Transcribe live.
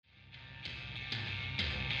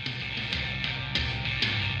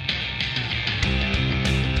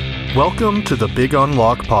Welcome to the Big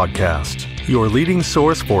Unlock Podcast, your leading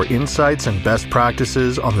source for insights and best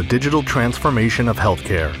practices on the digital transformation of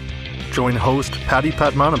healthcare. Join host Paddy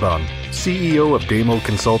Padmanabhan, CEO of Damo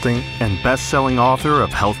Consulting and best-selling author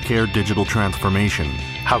of Healthcare Digital Transformation,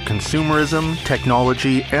 How Consumerism,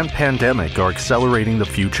 Technology, and Pandemic Are Accelerating the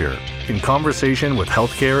Future, in conversation with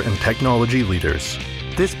healthcare and technology leaders.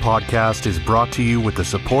 This podcast is brought to you with the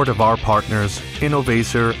support of our partners,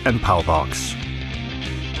 Innovacer and Palbox.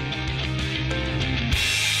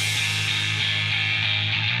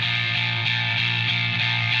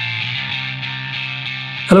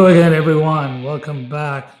 Hello again, everyone. Welcome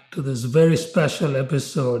back to this very special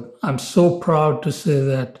episode. I'm so proud to say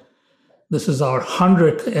that this is our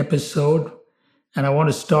 100th episode, and I want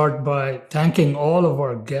to start by thanking all of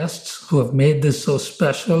our guests who have made this so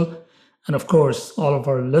special, and of course, all of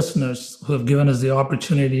our listeners who have given us the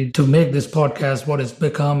opportunity to make this podcast what it's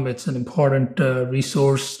become. It's an important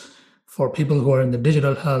resource for people who are in the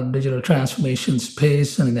digital health, digital transformation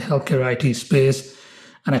space, and in the healthcare IT space.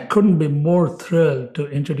 And I couldn't be more thrilled to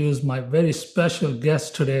introduce my very special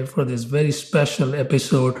guest today for this very special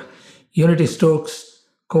episode, Unity Stoakes,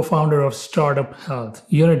 co-founder of Startup Health.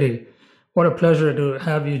 Unity, what a pleasure to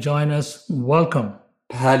have you join us. Welcome.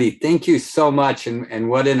 Paddy, thank you so much. And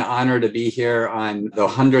what an honor to be here on the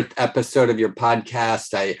 100th episode of your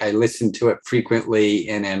podcast. I listen to it frequently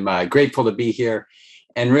and am grateful to be here.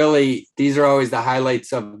 And really, these are always the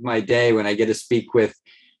highlights of my day when I get to speak with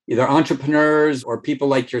either entrepreneurs or people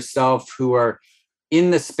like yourself who are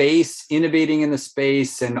in the space, innovating in the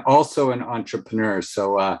space, and also an entrepreneur.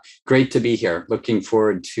 So great to be here. Looking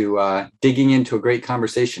forward to digging into a great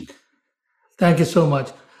conversation. Thank you so much.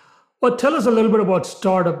 Well, tell us a little bit about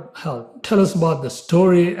Startup Health. Tell us about the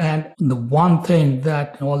story and the one thing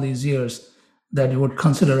that in all these years that you would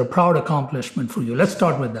consider a proud accomplishment for you. Let's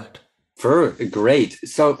start with that. Great.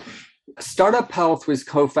 So Startup Health was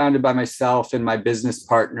co-founded by myself and my business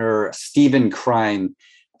partner, Stephen Krein,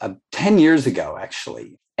 10 years ago,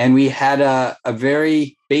 actually. And we had a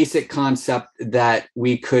very basic concept that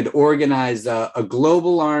we could organize a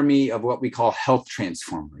global army of what we call health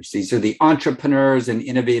transformers. These are the entrepreneurs and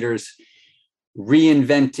innovators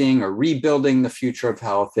reinventing or rebuilding the future of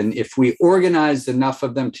health. And if we organized enough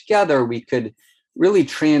of them together, we could really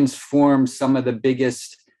transform some of the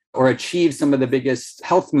biggest or achieve some of the biggest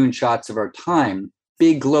health moonshots of our time,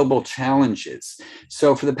 big global challenges.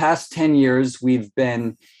 So for the past 10 years, we've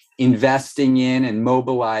been investing in and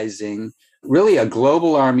mobilizing really a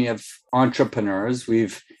global army of entrepreneurs.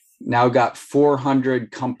 We've now got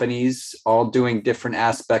 400 companies all doing different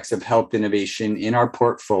aspects of health innovation in our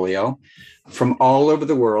portfolio from all over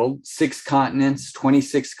the world, 6 continents,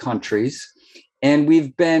 26 countries. And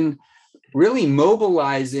we've been really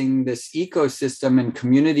mobilizing this ecosystem and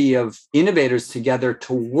community of innovators together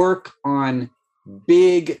to work on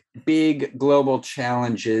big global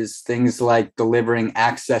challenges, things like delivering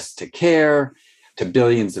access to care to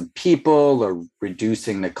billions of people, or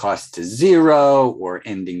reducing the cost to zero, or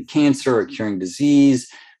ending cancer or curing disease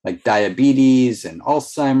like diabetes and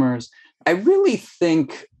Alzheimer's. I really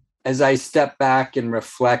think as I step back and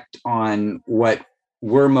reflect on what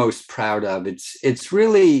we're most proud of, it's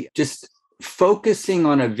really just focusing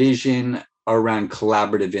on a vision around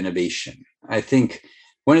collaborative innovation. I think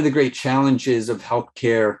one of the great challenges of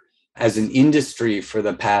healthcare as an industry for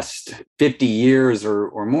the past 50 years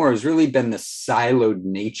or more has really been the siloed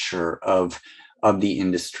nature of the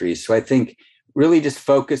industry. So I think really just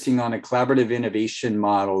focusing on a collaborative innovation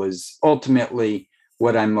model is ultimately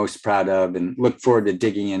what I'm most proud of, and look forward to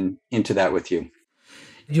digging into that with you.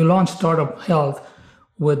 You launched Startup Health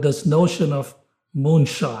with this notion of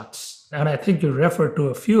moonshots. And I think you referred to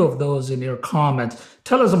a few of those in your comments.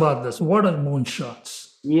 Tell us about this. What are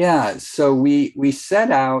moonshots? Yeah, so we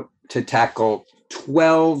set out to tackle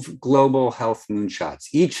 12 global health moonshots.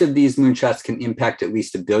 Each of these moonshots can impact at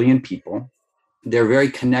least 1 billion people. They're very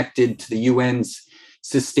connected to the UN's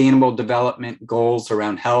Sustainable Development Goals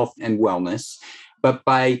around health and wellness. But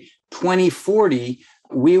by 2040,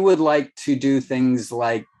 we would like to do things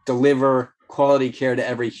like deliver quality care to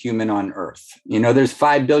every human on Earth. There's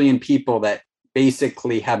 5 billion people that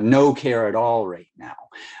basically have no care at all right now.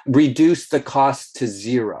 Reduce the cost to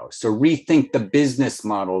zero. So rethink the business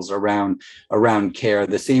models around care,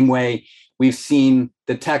 the same way we've seen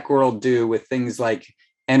the tech world do with things like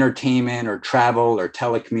entertainment or travel or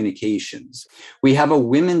telecommunications. We have a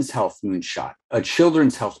women's health moonshot, a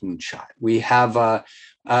children's health moonshot. We have a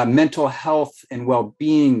mental health and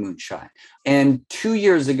well-being moonshot. And 2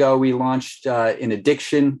 years ago, we launched an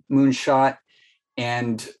addiction moonshot,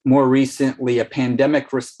 and more recently, a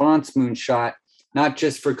pandemic response moonshot, not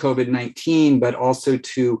just for COVID-19, but also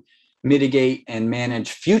to mitigate and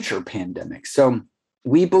manage future pandemics. So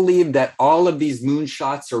we believe that all of these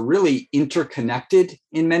moonshots are really interconnected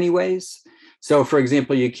in many ways. So, for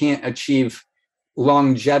example, you can't achieve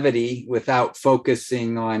longevity without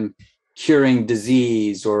focusing on curing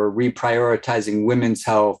disease or reprioritizing women's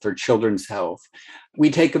health or children's health. We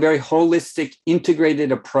take a very holistic,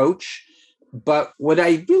 integrated approach. But what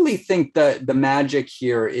I really think the magic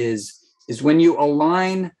here is when you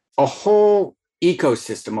align a whole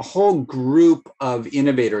ecosystem, a whole group of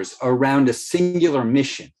innovators around a singular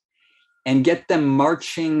mission and get them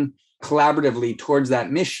marching collaboratively towards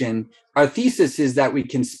that mission. Our thesis is that we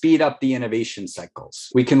can speed up the innovation cycles.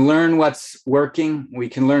 We can learn what's working. We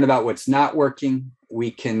can learn about what's not working. We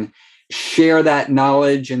can share that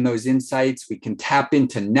knowledge and those insights. We can tap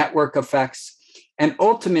into network effects and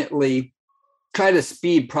ultimately try to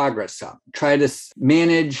speed progress up, try to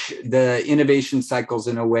manage the innovation cycles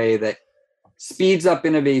in a way that speeds up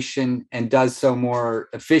innovation and does so more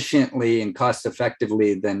efficiently and cost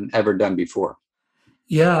effectively than ever done before.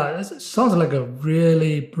 Yeah, it sounds like a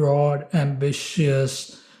really broad,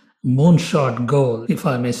 ambitious moonshot goal, if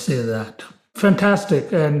I may say that.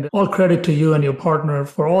 Fantastic. And all credit to you and your partner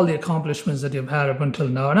for all the accomplishments that you've had up until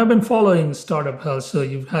now. And I've been following Startup Health, so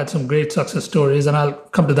you've had some great success stories, and I'll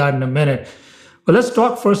come to that in a minute. But let's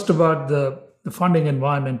talk first about the funding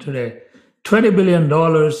environment today. $20 billion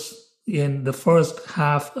in the first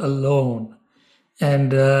half alone.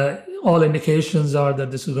 And all indications are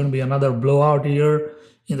that this is going to be another blowout year.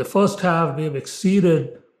 In the first half, we've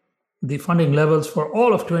exceeded the funding levels for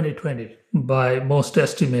all of 2020 by most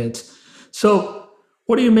estimates. So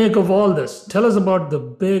what do you make of all this? Tell us about the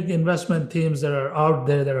big investment themes that are out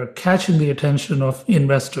there that are catching the attention of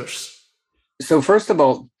investors. So first of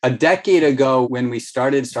all, a decade ago when we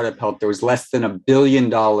started Startup Health, there was less than $1 billion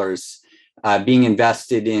being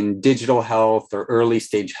invested in digital health or early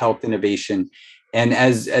stage health innovation. And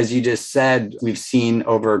as you just said, we've seen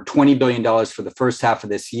over $20 billion for the first half of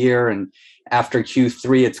this year. And after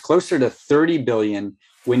Q3, it's closer to $30 billion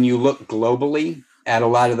when you look globally at a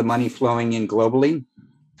lot of the money flowing in globally.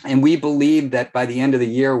 And we believe that by the end of the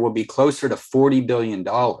year, we'll be closer to $40 billion.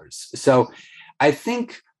 So I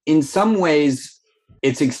think in some ways,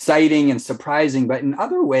 it's exciting and surprising, but in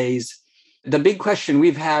other ways, the big question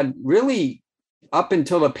we've had really up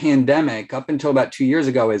until the pandemic, up until about 2 years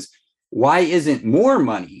ago is, why isn't more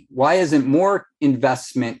money? Why isn't more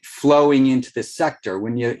investment flowing into this sector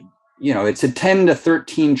when it's a 10 to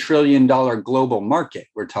 $13 trillion global market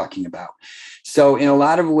we're talking about? So in a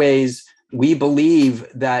lot of ways, we believe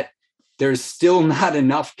that there's still not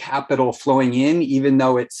enough capital flowing in, even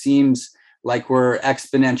though it seems like we're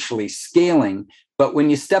exponentially scaling. But when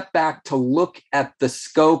you step back to look at the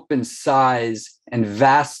scope and size and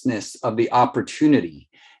vastness of the opportunity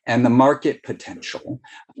and the market potential,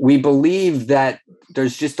 we believe that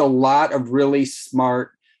there's just a lot of really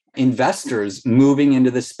smart investors moving into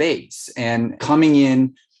the space and coming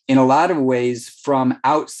in a lot of ways from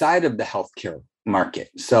outside of the healthcare market.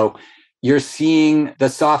 So you're seeing the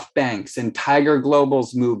SoftBanks and Tiger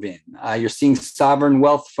Globals move in. You're seeing sovereign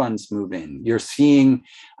wealth funds move in. You're seeing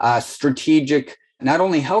strategic, not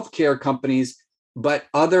only healthcare companies, but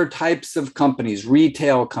other types of companies,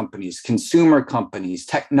 retail companies, consumer companies,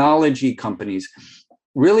 technology companies,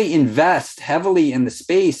 really invest heavily in the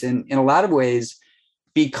space and in a lot of ways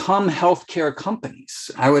become healthcare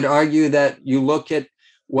companies. I would argue that you look at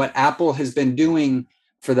what Apple has been doing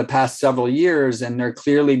for the past several years, and they're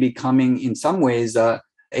clearly becoming, in some ways, a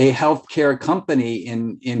healthcare company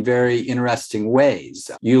in very interesting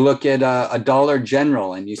ways. You look at a Dollar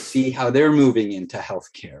General and you see how they're moving into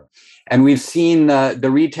healthcare. And we've seen the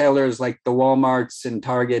retailers like the Walmarts and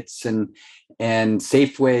Targets and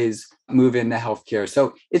Safeways move into healthcare.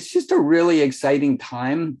 So it's just a really exciting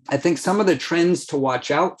time. I think some of the trends to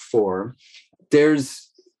watch out for, there's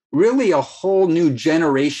really a whole new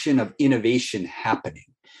generation of innovation happening.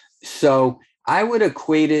 So I would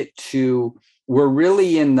equate it to, we're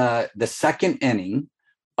really in the second inning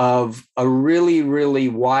of a really, really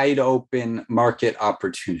wide open market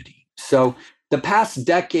opportunity. So the past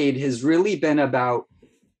decade has really been about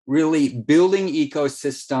really building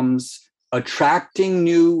ecosystems, attracting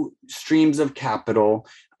new streams of capital,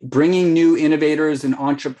 bringing new innovators and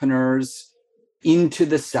entrepreneurs into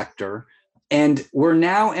the sector. And we're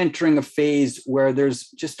now entering a phase where there's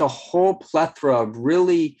just a whole plethora of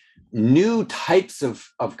really new types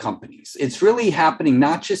of companies. It's really happening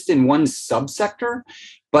not just in one subsector,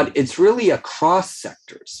 but it's really across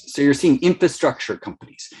sectors. So you're seeing infrastructure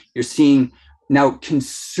companies, you're seeing now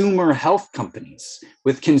consumer health companies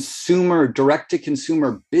with consumer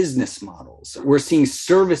direct-to-consumer business models. We're seeing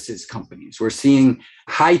services companies. We're seeing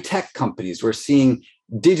high-tech companies. We're seeing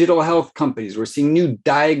digital health companies. We're seeing new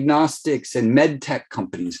diagnostics and med tech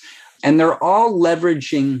companies. And they're all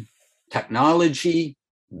leveraging technology,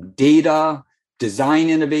 data, design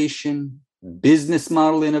innovation, business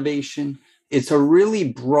model innovation. It's a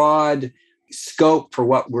really broad scope for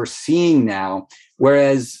what we're seeing now.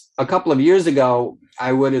 Whereas a couple of years ago,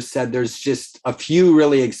 I would have said there's just a few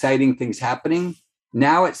really exciting things happening.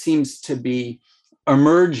 Now it seems to be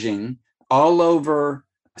emerging all over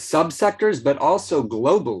subsectors, but also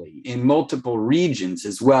globally in multiple regions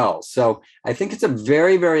as well. So I think it's a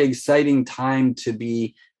very, very exciting time to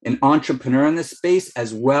be an entrepreneur in this space,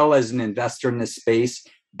 as well as an investor in this space,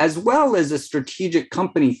 as well as a strategic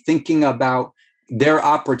company thinking about their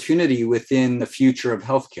opportunity within the future of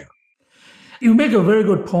healthcare. You make a very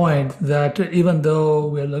good point that even though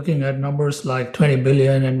we're looking at numbers like 20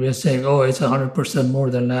 billion and we're saying, oh, it's 100% more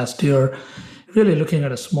than last year, really looking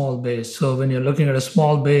at a small base. So when you're looking at a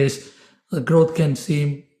small base, the growth can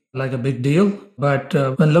seem like a big deal. But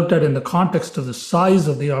when looked at in the context of the size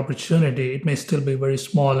of the opportunity, it may still be very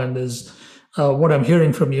small. And there's what I'm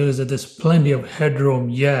hearing from you is that there's plenty of headroom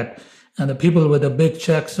yet. And the people with the big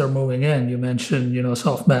checks are moving in. You mentioned,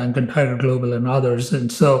 SoftBank and Tiger Global and others.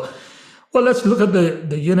 And so, well, let's look at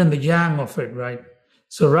the yin and the yang of it, right?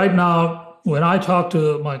 So right now, when I talk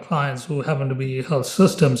to my clients who happen to be health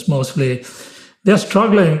systems mostly, they're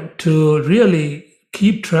struggling to really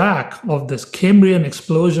keep track of this Cambrian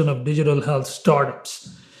explosion of digital health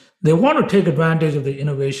startups. They want to take advantage of the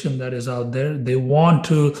innovation that is out there. They want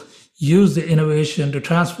to use the innovation to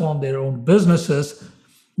transform their own businesses.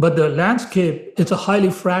 But the landscape, it's a highly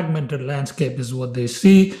fragmented landscape is what they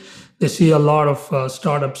see. They see a lot of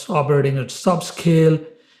startups operating at subscale.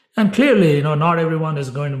 And clearly, not everyone is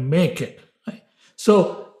going to make it. Right?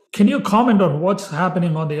 So can you comment on what's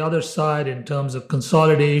happening on the other side in terms of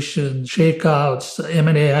consolidation, shakeouts,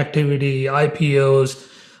 M&A activity, IPOs?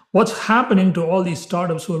 What's happening to all these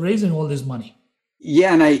startups who are raising all this money?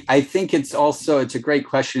 Yeah, and I think it's a great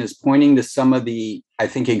question. It's pointing to some of the, I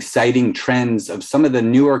think, exciting trends of some of the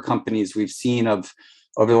newer companies we've seen over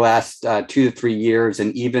the last 2 to 3 years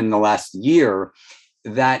and even the last year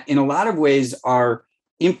that in a lot of ways are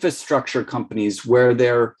infrastructure companies where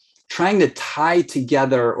they're trying to tie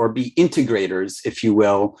together or be integrators, if you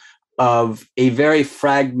will, of a very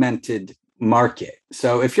fragmented market.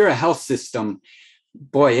 So if you're a health system,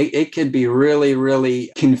 boy, it could be really,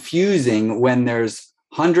 really confusing when there's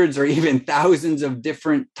hundreds or even thousands of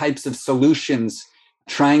different types of solutions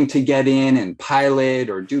trying to get in and pilot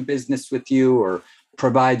or do business with you or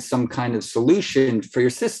provide some kind of solution for your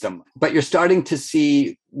system. But you're starting to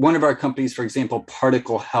see one of our companies, for example,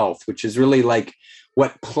 Particle Health, which is really like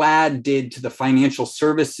what Plaid did to the financial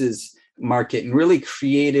services market and really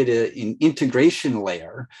created an integration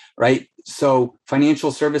layer, right? So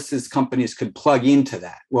financial services companies could plug into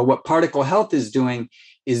that. Well, what Particle Health is doing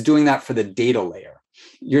that for the data layer.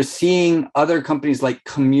 You're seeing other companies like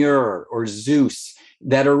Commure or Zeus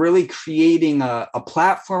that are really creating a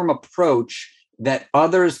platform approach that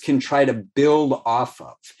others can try to build off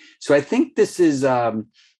of. So I think this is a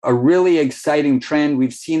really exciting trend.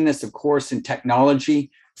 We've seen this, of course, in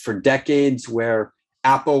technology for decades, where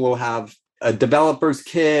Apple will have a developer's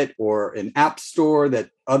kit or an app store that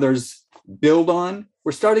others build on.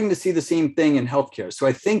 We're starting to see the same thing in healthcare. So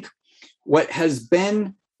I think what has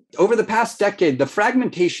been over the past decade, the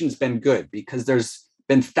fragmentation's been good because there's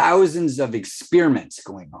been thousands of experiments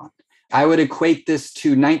going on. I would equate this to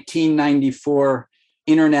 1994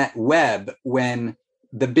 internet web when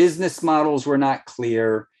the business models were not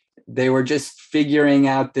clear. They were just figuring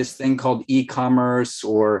out this thing called e-commerce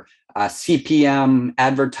or CPM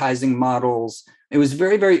advertising models. It was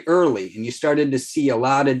very, very early, and you started to see a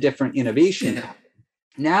lot of different innovation. Yeah.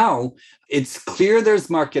 Now it's clear there's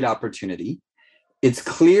market opportunity. It's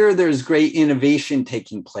clear there's great innovation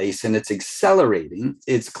taking place and it's accelerating.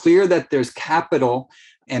 It's clear that there's capital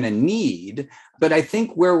and a need. But I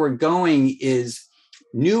think where we're going is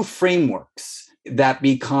new frameworks that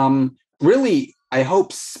become really, I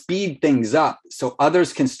hope, speed things up so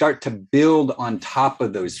others can start to build on top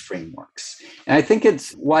of those frameworks. And I think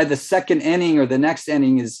it's why the second inning or the next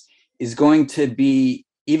inning is going to be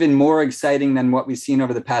even more exciting than what we've seen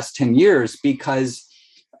over the past 10 years, because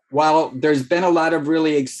while there's been a lot of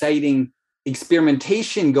really exciting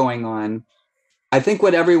experimentation going on, I think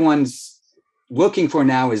what everyone's looking for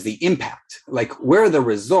now is the impact. Like, where are the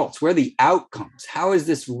results? Where are the outcomes? How is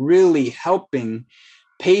this really helping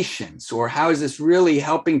patients, or how is this really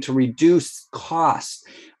helping to reduce costs,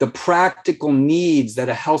 the practical needs that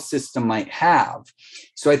a health system might have.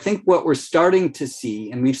 So I think what we're starting to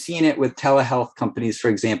see, and we've seen it with telehealth companies, for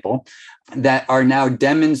example, that are now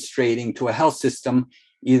demonstrating to a health system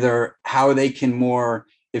either how they can more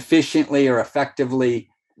efficiently or effectively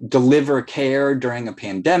deliver care during a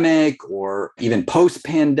pandemic or even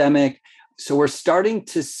post-pandemic. So we're starting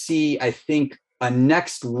to see, I think, a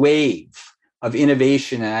next wave of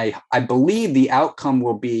innovation. And I believe the outcome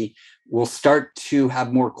will be, we'll start to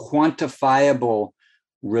have more quantifiable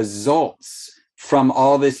results from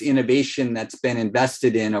all this innovation that's been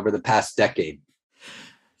invested in over the past decade.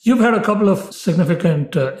 You've had a couple of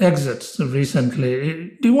significant exits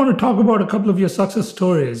recently. Do you want to talk about a couple of your success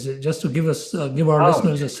stories, just to give our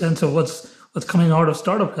listeners a sense of what's coming out of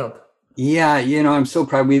startup health? Yeah, I'm so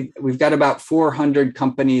proud. We've got about 400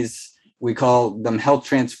 companies. We call them health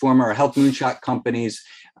transformer or health moonshot companies.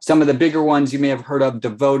 Some of the bigger ones you may have heard of: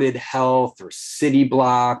 Devoted Health or City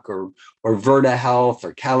Block or Verta Health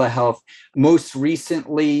or Cala Health. Most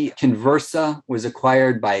recently, Conversa was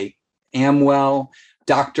acquired by Amwell.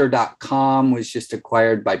 Doctor.com was just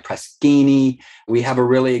acquired by Press Ganey. We have a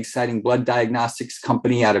really exciting blood diagnostics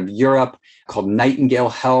company out of Europe called Nightingale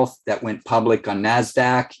Health that went public on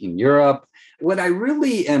NASDAQ in Europe. What I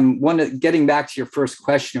really am, getting back to your first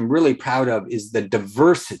question, I'm really proud of is the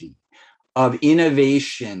diversity of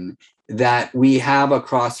innovation that we have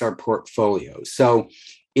across our portfolio. So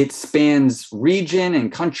it spans region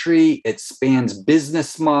and country, it spans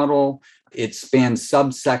business model, it spans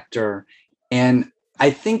subsector. And I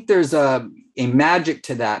think there's a magic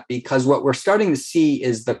to that, because what we're starting to see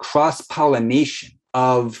is the cross-pollination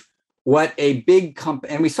of what a big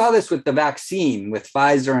company, and we saw this with the vaccine, with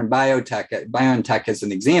Pfizer and BioNTech as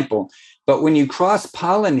an example, but when you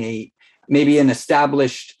cross-pollinate maybe an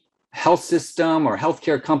established health system or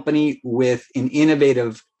healthcare company with an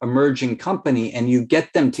innovative emerging company, and you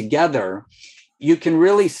get them together, you can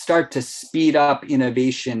really start to speed up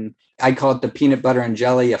innovation. I call it the peanut butter and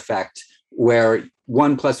jelly effect, where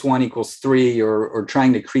 1 + 1 = 3, or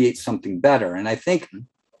trying to create something better. And I think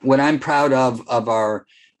what I'm proud of our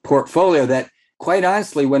portfolio, that quite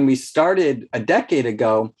honestly, when we started a decade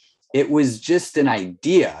ago, it was just an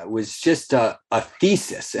idea. It was just a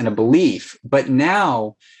thesis and a belief. But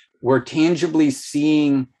now we're tangibly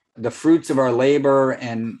seeing the fruits of our labor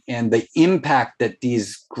and the impact that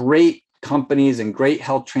these great companies and great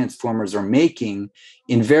health transformers are making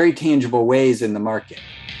in very tangible ways in the market.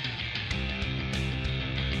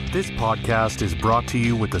 This podcast is brought to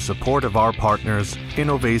you with the support of our partners,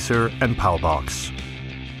 Innovacer and Palbox.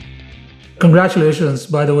 Congratulations,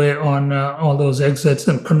 by the way, on all those exits,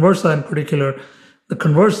 and Conversa in particular. The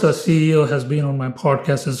Conversa CEO has been on my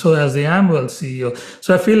podcast, and so has the Amwell CEO.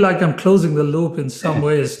 So I feel like I'm closing the loop in some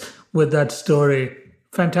ways with that story.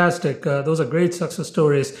 Fantastic. Those are great success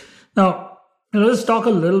stories. Now, let's talk a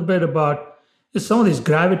little bit about some of these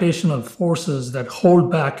gravitational forces that hold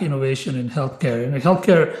back innovation in healthcare. And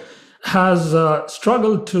healthcare has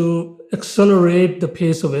struggled to accelerate the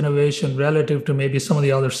pace of innovation relative to maybe some of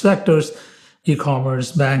the other sectors,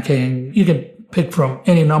 e-commerce, banking. You can pick from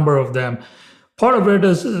any number of them. Part of it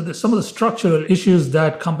is some of the structural issues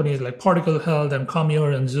that companies like Particle Health and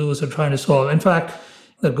Commure and Zeus are trying to solve. In fact,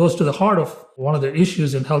 that goes to the heart of one of the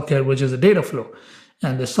issues in healthcare, which is the data flow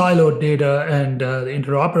and the siloed data and the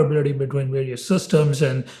interoperability between various systems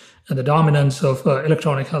and the dominance of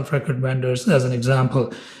electronic health record vendors, as an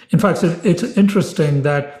example. In fact, it's interesting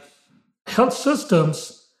that health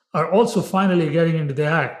systems are also finally getting into the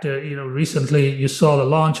act. Recently you saw the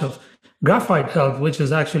launch of Graphite Health, which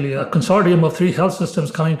is actually a consortium of 3 health systems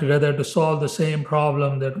coming together to solve the same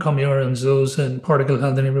problem that Commure and Zeus and Particle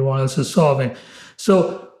Health and everyone else is solving.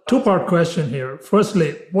 So, 2-part question here.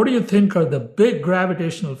 Firstly, what do you think are the big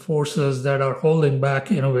gravitational forces that are holding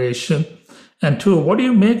back innovation? And 2, what do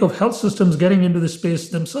you make of health systems getting into the space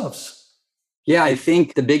themselves? Yeah, I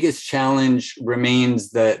think the biggest challenge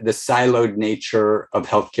remains the siloed nature of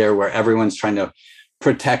healthcare, where everyone's trying to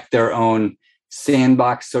protect their own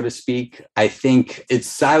sandbox, so to speak. I think it's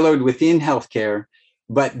siloed within healthcare,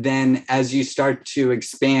 but then as you start to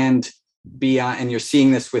expand beyond, and you're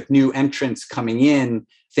seeing this with new entrants coming in,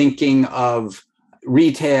 thinking of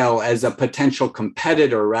retail as a potential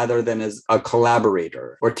competitor rather than as a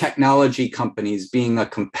collaborator, or technology companies being a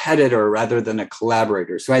competitor rather than a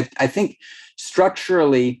collaborator. So I think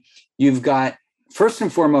structurally, you've got, first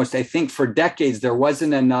and foremost, I think for decades, there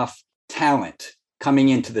wasn't enough talent coming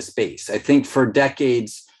into the space. I think for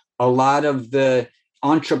decades, a lot of the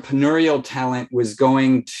entrepreneurial talent was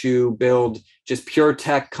going to build just pure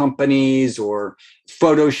tech companies or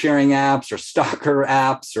photo sharing apps or stalker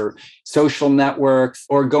apps or social networks,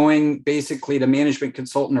 or going basically to management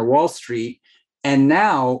consultant or Wall Street. And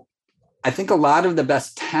now I think a lot of the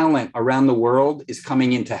best talent around the world is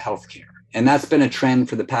coming into healthcare. And that's been a trend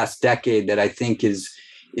for the past decade that I think is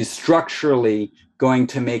structurally going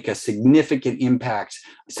to make a significant impact.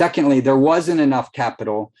 Secondly, there wasn't enough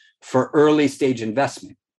capital for early stage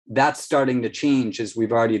investment. That's starting to change, as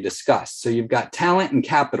we've already discussed. So you've got talent and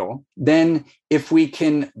capital. Then if we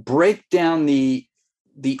can break down the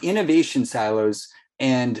innovation silos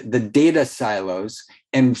and the data silos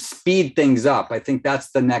and speed things up, I think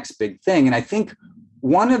that's the next big thing. And I think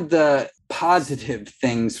one of the positive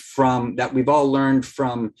things from that we've all learned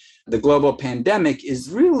from the global pandemic is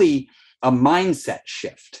really a mindset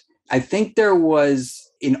shift. I think there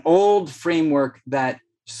was an old framework that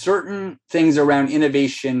certain things around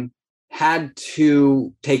innovation had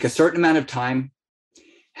to take a certain amount of time,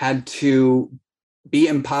 had to be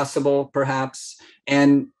impossible, perhaps.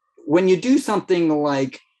 And when you do something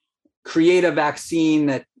like create a vaccine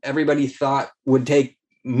that everybody thought would take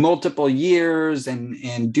multiple years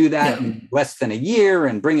and do that in less than a year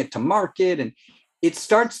and bring it to market, and it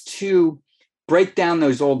starts to break down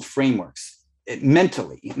those old frameworks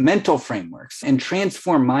mental frameworks, and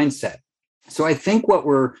transform mindset. So I think what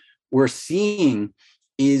we're seeing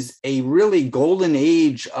is a really golden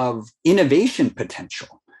age of innovation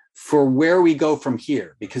potential for where we go from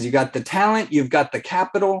here, because you got the talent, you've got the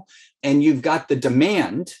capital, and you've got the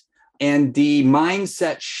demand and the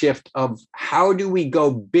mindset shift of how do we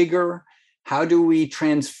go bigger? How do we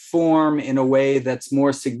transform in a way that's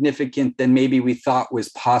more significant than maybe we thought was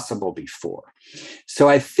possible before? So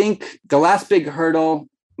I think the last big hurdle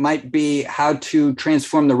might be how to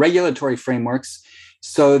transform the regulatory frameworks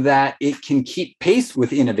so that it can keep pace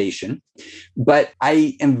with innovation. But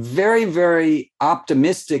I am very, very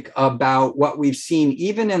optimistic about what we've seen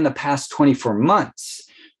even in the past 24 months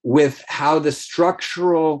with how the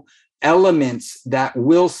structural elements that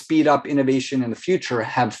will speed up innovation in the future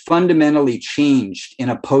have fundamentally changed in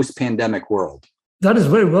a post-pandemic world. That is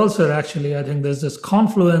very well said, actually. I think there's this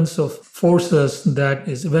confluence of forces that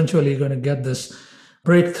is eventually going to get this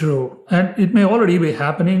breakthrough. And it may already be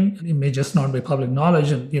happening. It may just not be public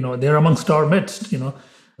knowledge. And, they're amongst our midst,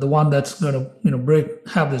 the one that's going to,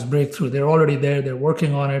 have this breakthrough. They're already there. They're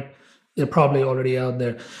working on it. They're probably already out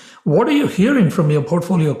there. What are you hearing from your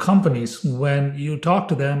portfolio companies when you talk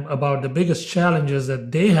to them about the biggest challenges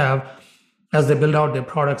that they have as they build out their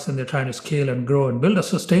products and they're trying to scale and grow and build a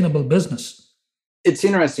sustainable business? It's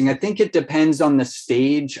interesting. I think it depends on the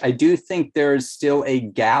stage. I do think there's still a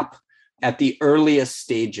gap at the earliest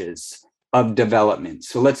stages of development.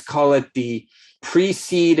 So let's call it the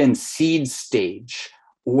pre-seed and seed stage,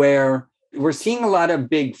 where we're seeing a lot of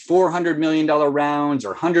big $400 million rounds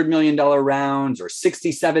or $100 million rounds or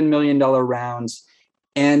 $67 million rounds.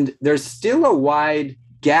 And there's still a wide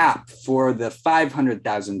gap for the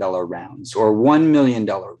 $500,000 rounds or $1 million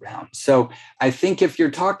rounds. So I think if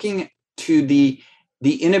you're talking to the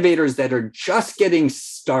innovators that are just getting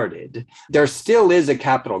started, there still is a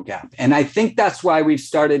capital gap. And I think that's why we've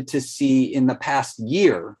started to see in the past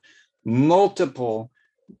year multiple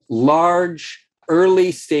large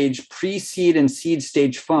early stage pre-seed and seed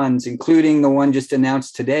stage funds, including the one just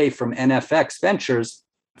announced today from NFX Ventures,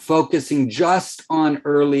 focusing just on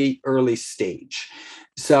early stage.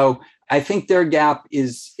 So I think their gap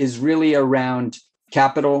is really around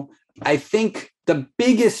capital. I think the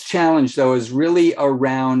biggest challenge, though, is really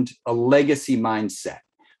around a legacy mindset,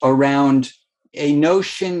 around a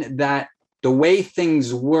notion that the way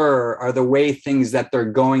things were are the way things that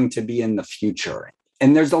they're going to be in the future.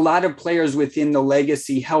 And there's a lot of players within the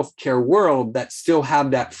legacy healthcare world that still have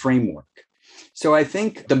that framework. So I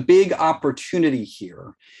think the big opportunity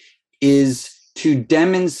here is to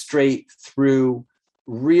demonstrate through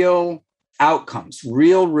real outcomes,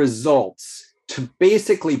 real results, to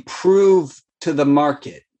basically prove to the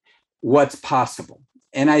market what's possible.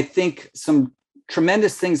 And I think some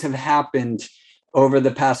tremendous things have happened over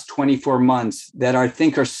the past 24 months that I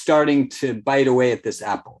think are starting to bite away at this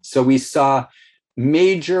apple. So we saw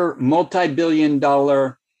major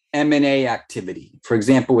multi-billion-dollar M&A activity, for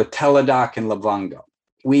example, with Teladoc and Livongo.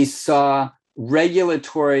 We saw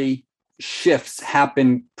regulatory shifts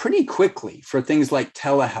happen pretty quickly for things like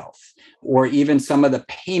telehealth, or even some of the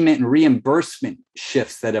payment and reimbursement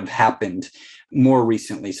shifts that have happened more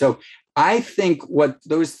recently. So I think what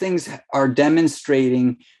those things are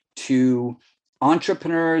demonstrating to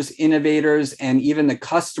entrepreneurs, innovators, and even the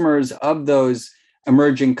customers of those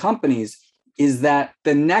emerging companies is that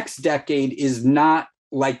the next decade is not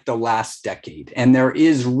like the last decade. And there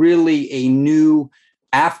is really a new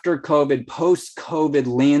after COVID, post-COVID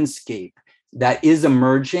landscape that is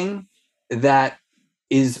emerging that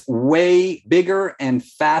is way bigger and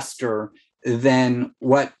faster than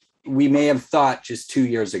what we may have thought just 2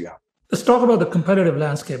 years ago. Let's talk about the competitive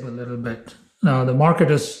landscape a little bit. Now, the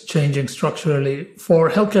market is changing structurally for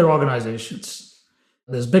healthcare organizations.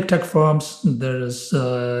 There's big tech firms, there's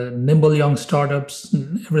nimble young startups,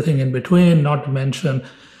 everything in between, not to mention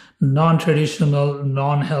non-traditional,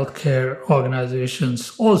 non-healthcare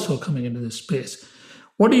organizations also coming into this space.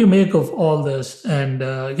 What do you make of all this? And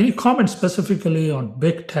can you comment specifically on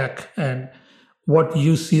big tech and what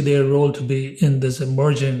you see their role to be in this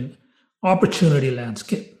emerging opportunity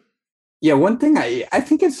landscape? Yeah, one thing I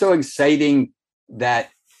think it's so exciting that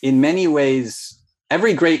in many ways,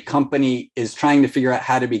 every great company is trying to figure out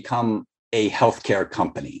how to become a healthcare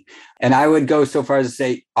company. And I would go so far as to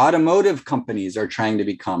say automotive companies are trying to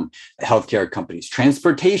become healthcare companies,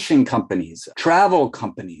 transportation companies, travel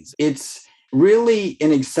companies. It's really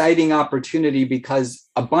an exciting opportunity because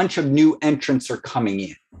a bunch of new entrants are coming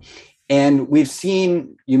in. And we've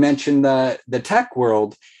seen, you mentioned the tech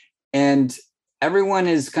world, and everyone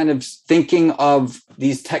is kind of thinking of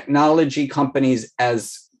these technology companies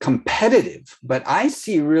as competitive, but I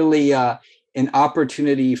see really an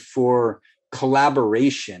opportunity for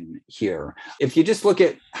collaboration here. If you just look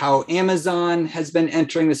at how Amazon has been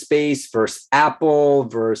entering the space versus Apple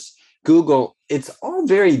versus Google, it's all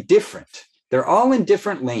very different. They're all in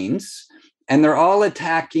different lanes, and they're all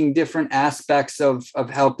attacking different aspects of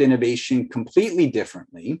health innovation completely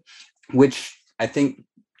differently, which I think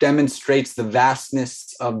demonstrates the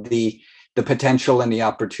vastness of the potential and the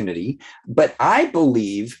opportunity. But I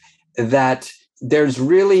believe that there's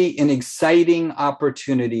really an exciting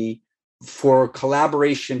opportunity for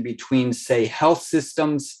collaboration between, say, health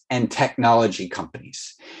systems and technology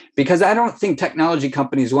companies. Because I don't think technology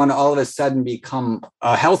companies want to all of a sudden become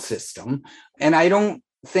a health system. And I don't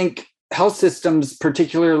think health systems,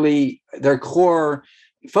 particularly their core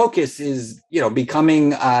focus is,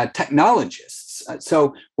 becoming technologists.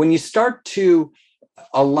 So when you start to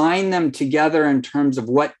align them together in terms of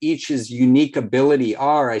what each's unique ability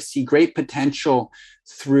are, I see great potential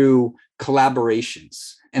through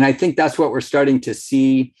collaborations. And I think that's what we're starting to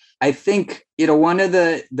see. I think, one of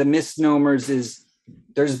the misnomers is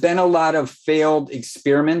there's been a lot of failed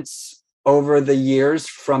experiments over the years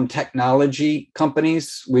from technology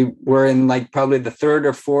companies. We were in probably the third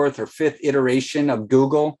or fourth or fifth iteration of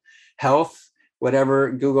Google Health,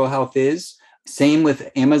 whatever Google Health is. Same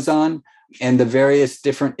with Amazon and the various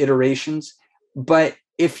different iterations. But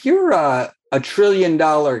if you're a $1 trillion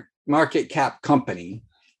market cap company,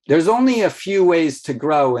 there's only a few ways to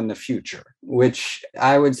grow in the future, which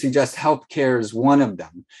I would suggest healthcare is one of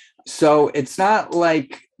them. So it's not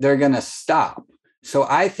like they're going to stop. So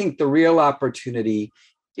I think the real opportunity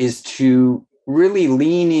is to really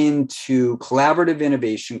lean into collaborative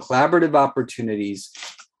innovation, collaborative opportunities,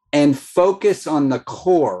 and focus on the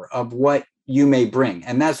core of what you may bring.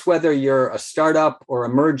 And that's whether you're a startup or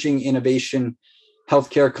emerging innovation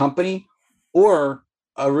healthcare company or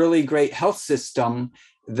a really great health system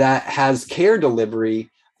that has care delivery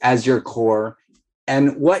as your core.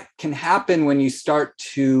 And what can happen when you start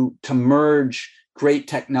to merge great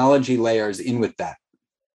technology layers in with that.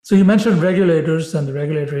 So you mentioned regulators and the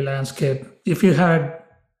regulatory landscape. If you had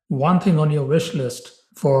one thing on your wish list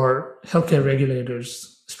for healthcare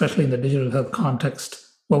regulators, especially in the digital health context,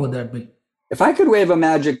 what would that be? If I could wave a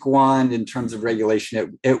magic wand in terms of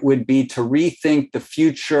regulation, it would be to rethink the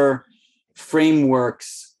future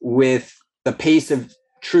frameworks with the pace of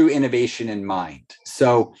true innovation in mind.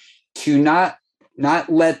 So to not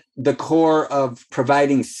let the core of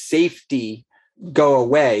providing safety go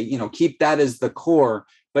away, keep that as the core,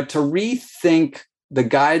 but to rethink the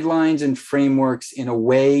guidelines and frameworks in a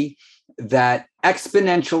way that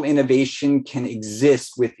exponential innovation can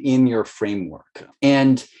exist within your framework.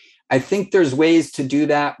 And I think there's ways to do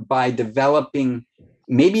that by developing,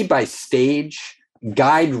 maybe by stage,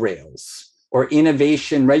 guide rails or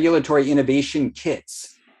regulatory innovation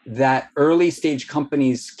kits that early stage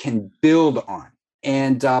companies can build on.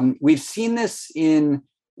 And we've seen this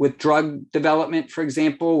with drug development, for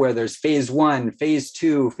example, where there's phase 1, phase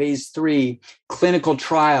 2, phase 3 clinical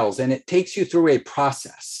trials, and it takes you through a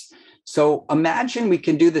process. So imagine we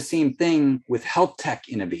can do the same thing with health tech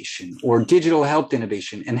innovation or digital health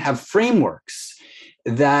innovation and have frameworks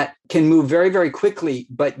that can move very, very quickly,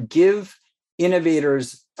 but give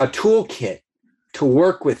innovators a toolkit to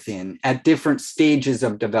work within at different stages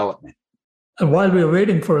of development. And while we're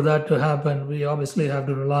waiting for that to happen, we obviously have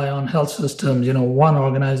to rely on health systems, one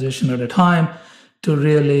organization at a time, to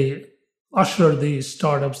really usher these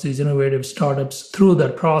startups, these innovative startups, through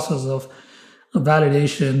that process of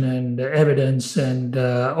validation and evidence and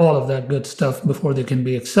all of that good stuff before they can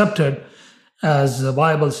be accepted as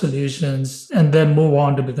viable solutions and then move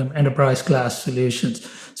on to become enterprise class solutions.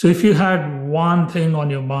 So, if you had one thing on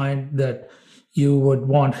your mind that you would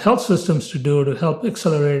want health systems to do to help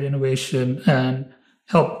accelerate innovation and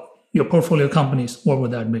help your portfolio companies, what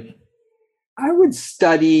would that be? I would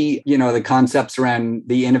study, the concepts around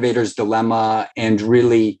the innovator's dilemma and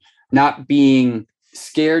really not being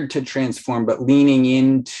scared to transform, but leaning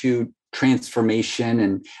into transformation.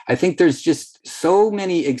 And I think there's just so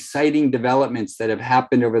many exciting developments that have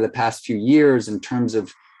happened over the past few years in terms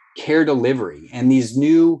of care delivery and these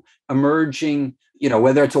new emerging,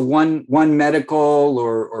 whether it's a one medical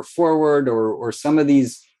or Forward or some of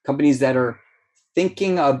these companies that are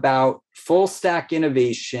thinking about full stack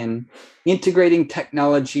innovation, integrating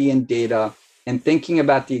technology and data, and thinking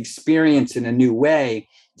about the experience in a new way.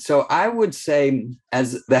 So I would say,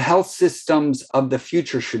 as the health systems of the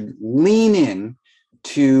future should lean in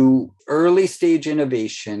to early stage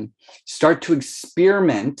innovation, start to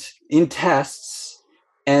experiment in tests,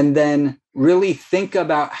 and then really think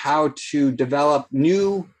about how to develop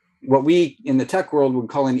new, what we in the tech world would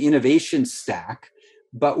call an innovation stack,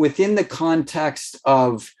 but within the context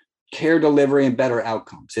of care delivery and better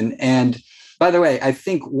outcomes. And by the way, I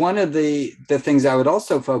think one of the things I would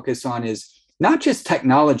also focus on is not just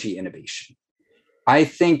technology innovation. I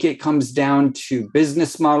think it comes down to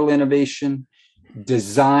business model innovation,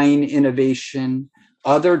 design innovation,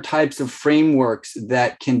 other types of frameworks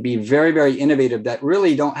that can be very, very innovative that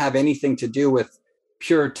really don't have anything to do with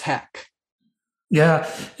pure tech. Yeah,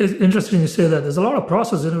 it's interesting you say that. There's a lot of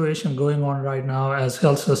process innovation going on right now as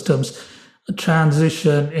health systems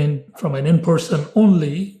transition from an in-person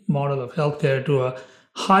only model of healthcare to a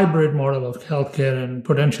hybrid model of healthcare and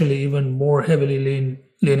potentially even more heavily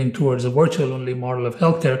leaning towards a virtual only model of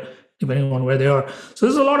healthcare, depending on where they are. So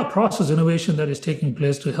there's a lot of process innovation that is taking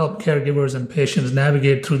place to help caregivers and patients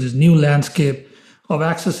navigate through this new landscape of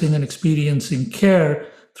accessing and experiencing care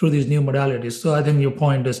through these new modalities. So I think your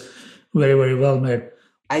point is very, very well made.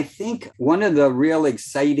 I think one of the real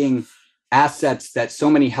exciting assets that so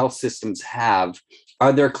many health systems have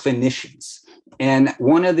are their clinicians. And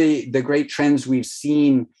one of the great trends we've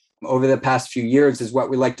seen over the past few years is what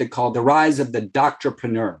we like to call the rise of the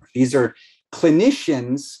doctorpreneur. These are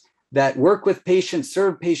clinicians that work with patients,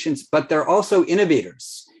 serve patients, but they're also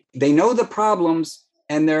innovators. They know the problems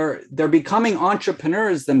and they're becoming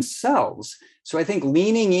entrepreneurs themselves. So I think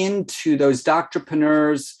leaning into those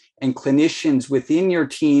doctorpreneurs and clinicians within your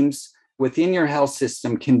teams, within your health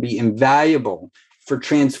system can be invaluable for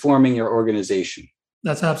transforming your organization.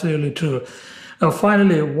 That's absolutely true. Now,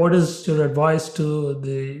 finally, what is your advice to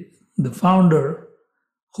the founder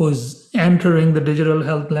who's entering the digital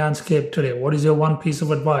health landscape today? What is your one piece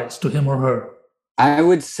of advice to him or her? I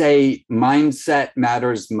would say mindset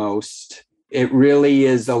matters most. It really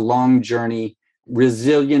is a long journey.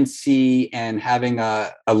 Resiliency and having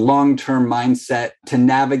a long-term mindset to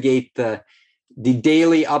navigate the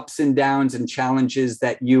daily ups and downs and challenges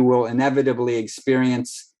that you will inevitably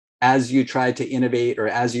experience as you try to innovate or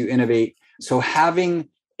as you innovate. So having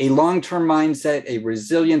a long-term mindset, a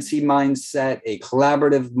resiliency mindset, a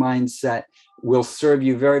collaborative mindset will serve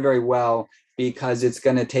you very, very well, because it's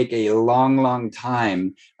going to take a long, long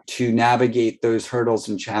time to navigate those hurdles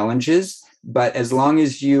and challenges. But as long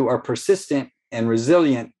as you are persistent and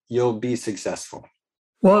resilient, you'll be successful.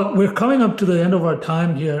 Well, we're coming up to the end of our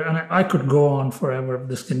time here, and I could go on forever.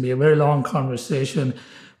 This can be a very long conversation.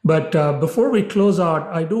 But before we close out,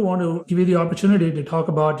 I do want to give you the opportunity to talk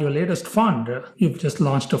about your latest fund. You've just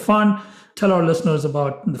launched a fund. Tell our listeners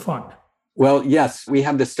about the fund. Well, yes, we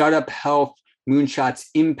have the Startup Health Moonshots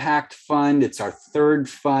Impact Fund. It's our third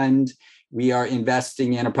fund. We are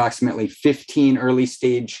investing in approximately 15 early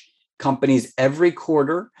stage companies every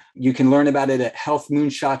quarter. You can learn about it at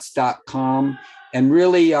healthmoonshots.com. And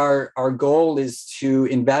really our goal is to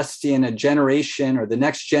invest in a generation or the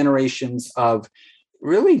next generations of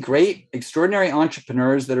really great, extraordinary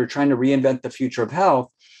entrepreneurs that are trying to reinvent the future of health.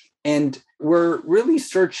 And we're really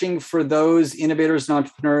searching for those innovators and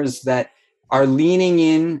entrepreneurs that are leaning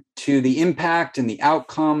in to the impact and the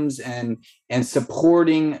outcomes and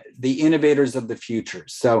supporting the innovators of the future.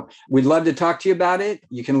 So we'd love to talk to you about it.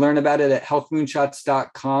 You can learn about it at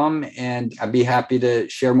healthmoonshots.com, and I'd be happy to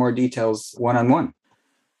share more details one-on-one.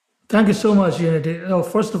 Thank you so much, Unity.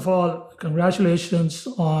 First of all, congratulations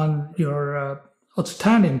on your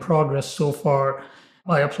outstanding progress so far.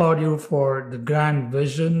 I applaud you for the grand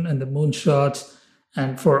vision and the moonshots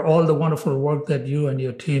and for all the wonderful work that you and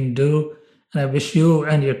your team do. And I wish you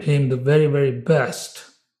and your team the very, very best.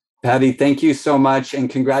 Patty, thank you so much. And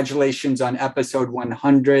congratulations on episode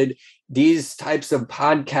 100. These types of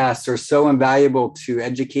podcasts are so invaluable to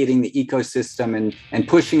educating the ecosystem and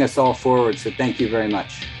pushing us all forward. So thank you very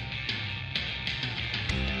much.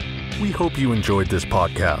 We hope you enjoyed this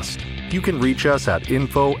podcast. You can reach us at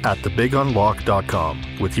info@thebigunlock.com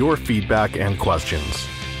with your feedback and questions.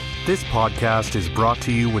 This podcast is brought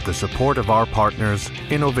to you with the support of our partners,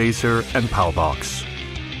 Innovacer and Palbox.